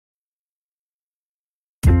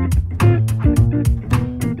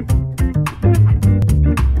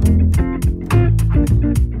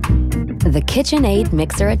KitchenAid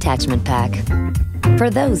Mixer Attachment Pack. For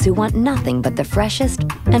those who want nothing but the freshest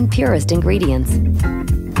and purest ingredients.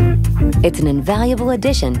 It's an invaluable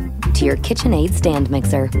addition to your KitchenAid Stand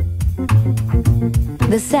Mixer.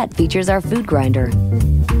 The set features our food grinder,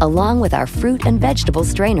 along with our fruit and vegetable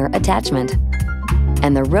strainer attachment,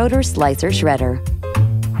 and the rotor slicer shredder.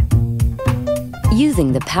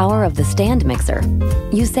 Using the power of the stand mixer,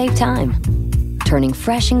 you save time, turning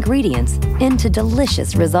fresh ingredients into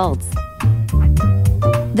delicious results.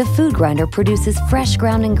 The food grinder produces fresh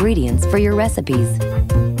ground ingredients for your recipes.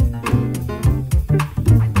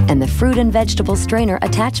 And the fruit and vegetable strainer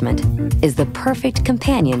attachment is the perfect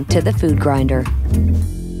companion to the food grinder,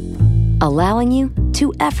 allowing you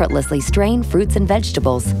to effortlessly strain fruits and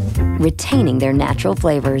vegetables, retaining their natural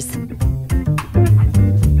flavors.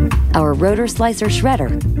 Our rotor slicer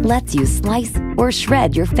shredder lets you slice or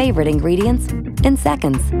shred your favorite ingredients in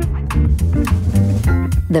seconds.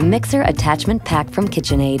 The Mixer Attachment Pack from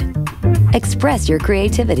KitchenAid. Express your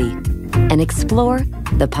creativity and explore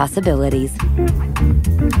the possibilities.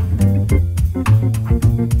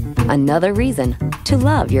 Another reason to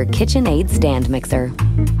love your KitchenAid Stand Mixer.